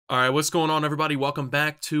Alright, what's going on everybody? Welcome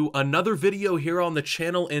back to another video here on the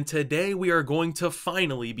channel, and today we are going to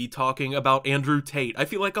finally be talking about Andrew Tate. I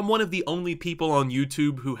feel like I'm one of the only people on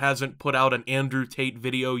YouTube who hasn't put out an Andrew Tate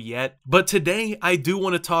video yet, but today I do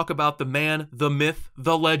want to talk about the man, the myth,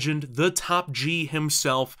 the legend, the top G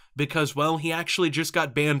himself, because, well, he actually just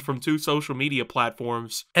got banned from 2 social media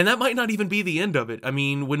platforms. And that might not even be the end of it. I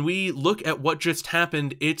mean, when we look at what just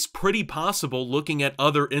happened, it's pretty possible, looking at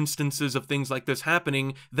other instances of things like this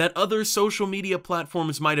happening, that other social media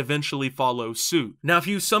platforms might eventually follow suit. Now, if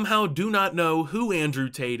you somehow do not know who Andrew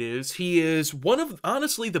Tate is, he is one of,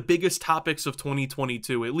 honestly, the biggest topics of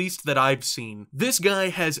 2022, at least that I've seen. This guy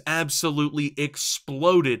has absolutely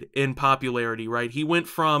exploded in popularity, right? He went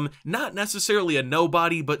from not necessarily a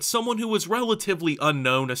nobody, but someone who was relatively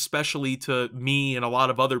unknown, especially to me and a lot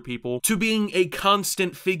of other people, to being a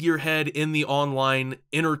constant figurehead in the online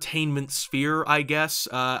entertainment sphere, I guess.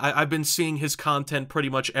 I've been seeing his content pretty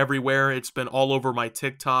much everywhere. It's been all over my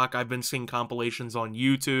TikTok. I've been seeing compilations on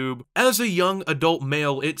YouTube. As a young adult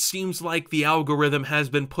male, it seems like the algorithm has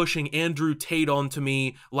been pushing Andrew Tate onto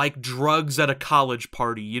me like drugs at a college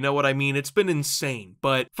party. You know what I mean? It's been insane.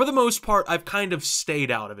 But for the most part, I've kind of stayed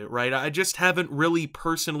out of it, right? I just haven't really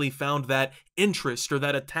personally found that interest or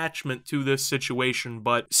that attachment to this situation,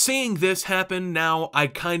 but seeing this happen now, I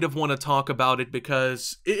kind of want to talk about it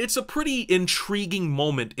because it's a pretty intriguing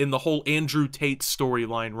moment in the whole Andrew Tate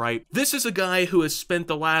storyline, right? This is a guy who has spent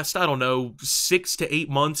the last, I don't know, 6 to 8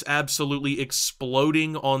 months absolutely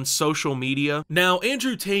exploding on social media. Now,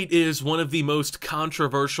 Andrew Tate is one of the most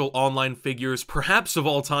controversial online figures, perhaps of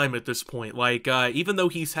all time at this point. Like, even though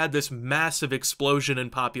he's had this massive explosion in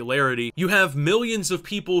popularity, you have millions of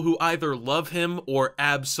people who either love him or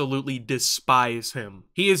absolutely despise him.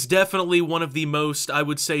 He is definitely one of the most, I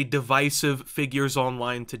would say, divisive figures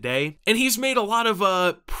online today, and he's made a lot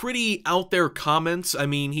of pretty out there comments. I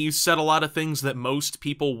mean, he's said a lot of things that most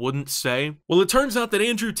people wouldn't say. Well, it turns out that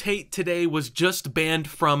Andrew Tate today was just banned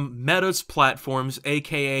from Meta's platforms,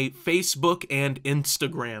 aka Facebook and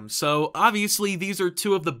Instagram. So obviously these are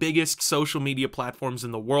 2 of the biggest social media platforms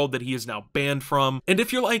in the world that he is now banned from, and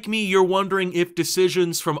if you're like me, you're wondering if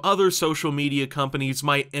decisions from other social media companies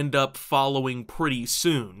might end up following pretty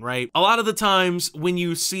soon, right? A lot of the times when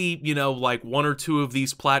you see, you know, like 1 or 2 of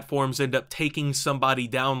these platforms end up taking somebody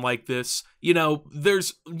down like this, you know,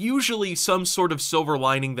 there's usually some sort of silver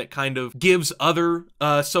lining that kind of gives other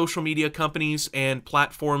social media companies and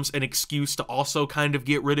platforms an excuse to also kind of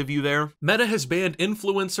get rid of you there. Meta has banned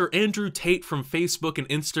influencer Andrew Tate from Facebook and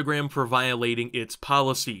Instagram for violating its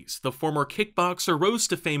policies. The former kickboxer rose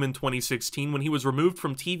to fame in 2016 when he was removed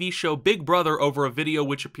from TV show Big Brother over a video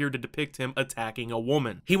which appeared to depict him attacking a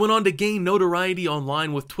woman. He went on to gain notoriety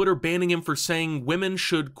online, with Twitter banning him for saying women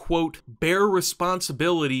should, quote, bear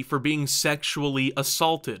responsibility for being sexually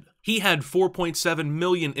assaulted. He had 4.7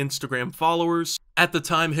 million Instagram followers at the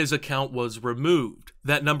time his account was removed.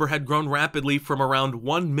 That number had grown rapidly from around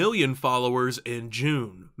 1 million followers in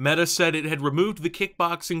June. Meta said it had removed the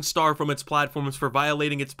kickboxing star from its platforms for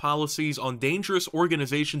violating its policies on dangerous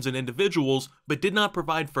organizations and individuals, but did not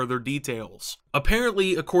provide further details.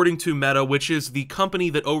 Apparently, according to Meta, which is the company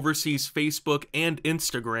that oversees Facebook and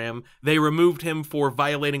Instagram, they removed him for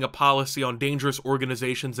violating a policy on dangerous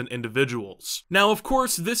organizations and individuals. Now, of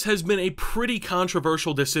course, this has been a pretty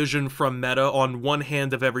controversial decision from Meta. On one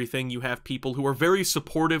hand of everything, you have people who are very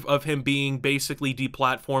supportive of him being basically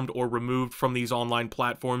deplatformed or removed from these online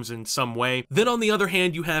platforms in some way. Then on the other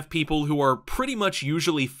hand, you have people who are pretty much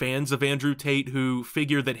usually fans of Andrew Tate who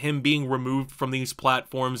figure that him being removed from these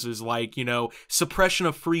platforms is like, you know, suppression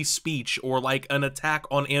of free speech or like an attack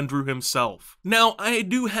on Andrew himself. Now, I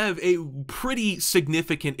do have a pretty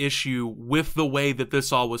significant issue with the way that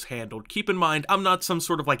this all was handled. Keep in mind, I'm not some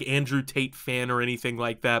sort of like Andrew Tate fan or anything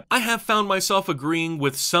like that. I have found myself agreeing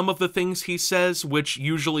with some of the things he says, which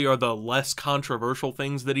usually are the less controversial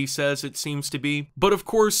things that he says, it seems to be. But of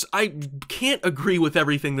course, I can't agree with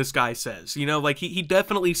everything this guy says. You know, like he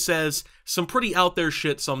definitely says some pretty out there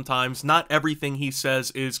shit sometimes. Not everything he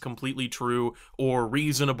says is completely true or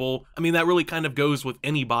reasonable. I mean, that really kind of goes with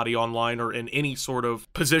anybody online or in any sort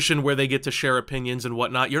of position where they get to share opinions and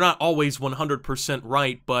whatnot. You're not always 100%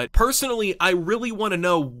 right, but personally, I really want to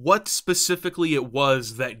know what specifically it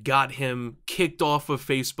was that got him kicked off of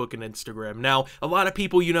Facebook and Instagram. Now, a lot of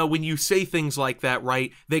people, you know, when you say things like that,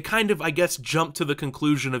 right, they kind of, I guess, jump to the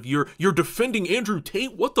conclusion of you're defending Andrew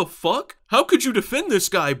Tate? What the fuck? How could you defend this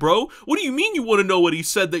guy, bro? What do you mean you want to know what he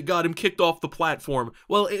said that got him kicked off the platform?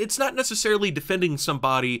 Well, it's not necessarily defending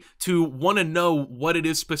somebody to want to know what it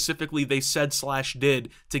is specifically they said / did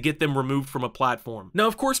to get them removed from a platform. Now,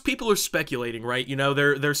 of course, people are speculating, right? You know,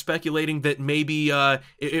 they're speculating that maybe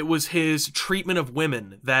it was his treatment of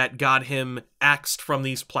women that got him axed from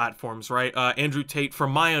these platforms, right? Andrew Tate,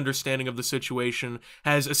 from my understanding of the situation,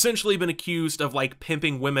 has essentially been accused of like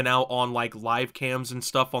pimping women out on like live cams and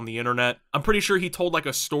stuff on the internet. I'm pretty sure he told like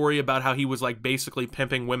a story about how he was like basically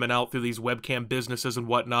pimping women out through these webcam businesses and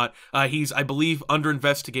whatnot. He's, I believe, under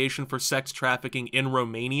investigation for sex trafficking in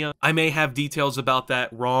Romania. I may have details about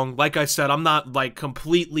that wrong. Like I said, I'm not like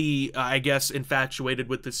completely, I guess, infatuated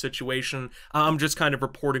with this situation. I'm just kind of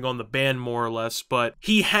reporting on the ban more or less, but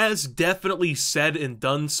he has definitely said and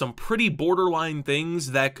done some pretty borderline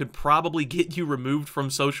things that could probably get you removed from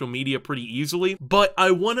social media pretty easily. But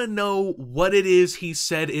I want to know what it is he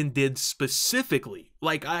said and did specifically.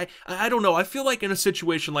 Like, I don't know. I feel like in a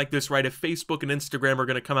situation like this, right, if Facebook and Instagram are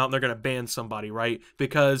going to come out and they're going to ban somebody, right,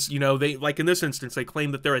 because, you know, they, like in this instance, they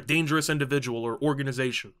claim that they're a dangerous individual or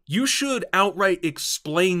organization. You should outright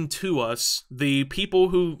explain to us, the people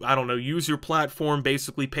who, I don't know, use your platform,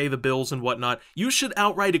 basically pay the bills and whatnot, you should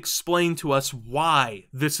outright explain to us why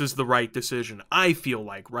this is the right decision, I feel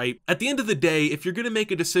like, right? At the end of the day, if you're going to make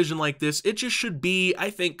a decision like this, it just should be, I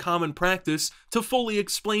think, common practice to fully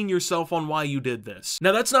explain yourself on why you did this.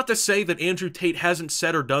 Now, that's not to say that Andrew Tate hasn't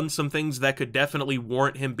said or done some things that could definitely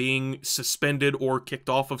warrant him being suspended or kicked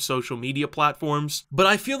off of social media platforms, but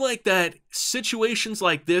I feel like that situations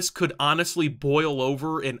like this could honestly boil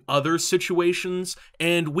over in other situations,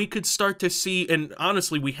 and we could start to see, and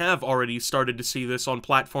honestly, we have already started to see this on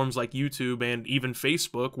platforms like YouTube and even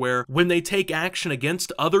Facebook, where when they take action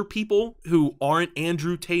against other people who aren't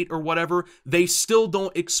Andrew Tate or whatever, they still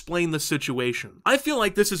don't explain the situation. I feel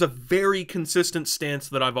like this is a very consistent stance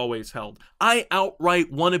that I've always held. I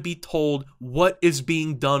outright want to be told what is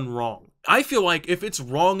being done wrong. I feel like if it's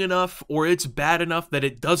wrong enough or it's bad enough that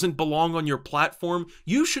it doesn't belong on your platform,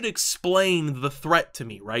 you should explain the threat to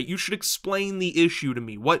me, right? You should explain the issue to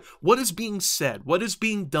me. What is being said? What is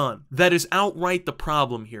being done that is outright the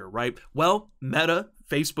problem here, right? Well, Meta,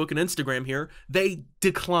 Facebook and Instagram here, they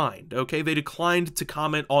declined, okay? They declined to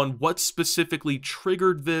comment on what specifically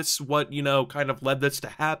triggered this, what, you know, kind of led this to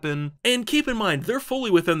happen. And keep in mind, they're fully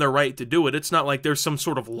within their right to do it. It's not like there's some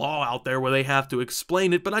sort of law out there where they have to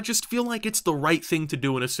explain it, but I just feel like it's the right thing to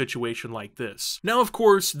do in a situation like this. Now, of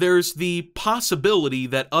course, there's the possibility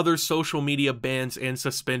that other social media bans and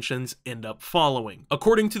suspensions end up following.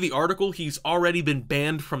 According to the article, he's already been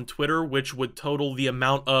banned from Twitter, which would total the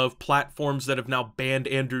amount of platforms that have now banned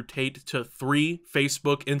Andrew Tate to 3: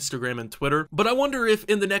 Facebook, Instagram, and Twitter. But I wonder if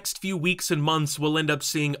in the next few weeks and months we'll end up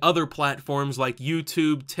seeing other platforms like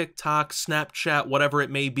YouTube, TikTok, Snapchat, whatever it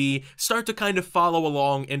may be, start to kind of follow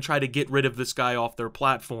along and try to get rid of this guy off their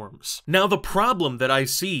platforms. Now, the problem that I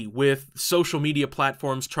see with social media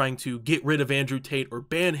platforms trying to get rid of Andrew Tate or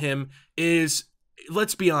ban him is,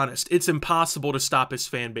 let's be honest, it's impossible to stop his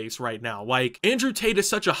fan base right now. Like, Andrew Tate is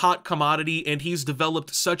such a hot commodity, and he's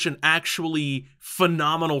developed such an actually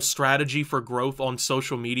phenomenal strategy for growth on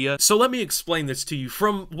social media. So let me explain this to you.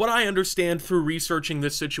 From what I understand through researching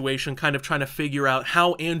this situation, kind of trying to figure out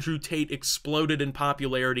how Andrew Tate exploded in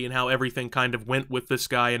popularity and how everything kind of went with this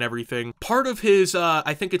guy and everything. Part of his,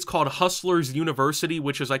 I think it's called Hustlers University,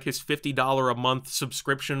 which is like his $50 a month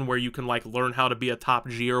subscription where you can like learn how to be a top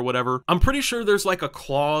G or whatever. I'm pretty sure there's like a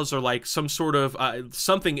clause or like some sort of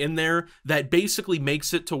something in there that basically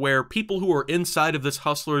makes it to where people who are inside of this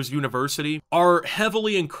Hustlers University are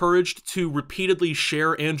heavily encouraged to repeatedly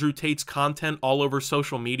share Andrew Tate's content all over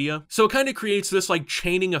social media. So it kind of creates this like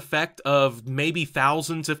chaining effect of maybe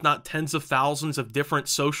thousands, if not tens of thousands of different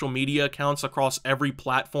social media accounts across every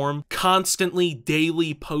platform, constantly,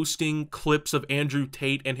 daily posting clips of Andrew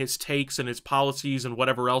Tate and his takes and his policies and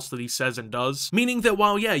whatever else that he says and does. Meaning that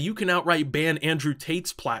while, yeah, you can outright ban Andrew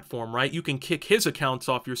Tate's platform, right? You can kick his accounts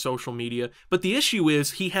off your social media, but the issue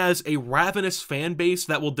is he has a ravenous fan base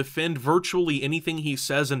that will defend virtually anything he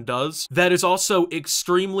says and does, that is also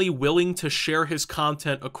extremely willing to share his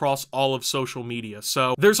content across all of social media.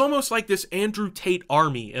 So there's almost like this Andrew Tate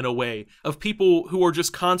army in a way of people who are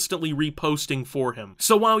just constantly reposting for him.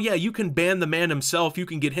 So while, yeah, you can ban the man himself, you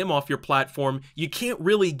can get him off your platform, you can't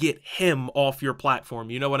really get him off your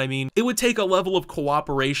platform, you know what I mean? It would take a level of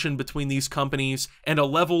cooperation between these companies companies and a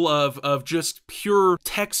level of just pure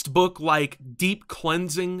textbook like deep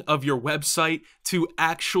cleansing of your website to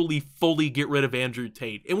actually fully get rid of Andrew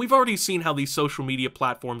Tate. And we've already seen how these social media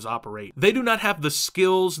platforms operate. They do not have the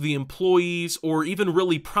skills, the employees, or even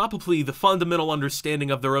really probably the fundamental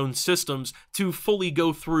understanding of their own systems to fully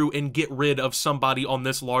go through and get rid of somebody on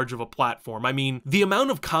this large of a platform. I mean, the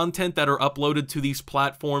amount of content that are uploaded to these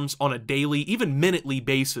platforms on a daily, even minutely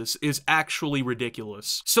basis is actually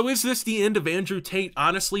ridiculous. So is this the end of Andrew Tate?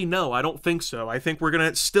 Honestly, no, I don't think so. I think we're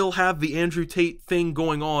gonna still have the Andrew Tate thing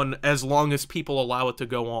going on as long as people allow it to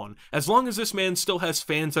go on. As long as this man still has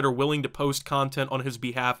fans that are willing to post content on his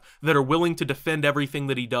behalf, that are willing to defend everything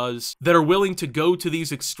that he does, that are willing to go to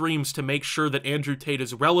these extremes to make sure that Andrew Tate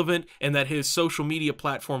is relevant and that his social media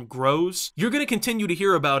platform grows, you're going to continue to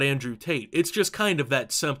hear about Andrew Tate. It's just kind of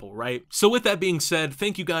that simple, right? So with that being said,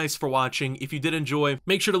 thank you guys for watching. If you did enjoy,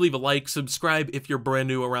 make sure to leave a like, subscribe if you're brand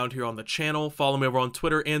new around here on the channel, follow me over on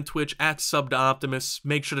Twitter and Twitch at @SubToOptimus.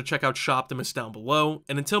 Make sure to check out Shoptimus down below.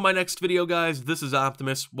 And until my next video, guys, this is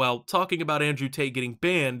Optimus, well, talking about Andrew Tate getting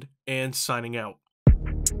banned and signing out.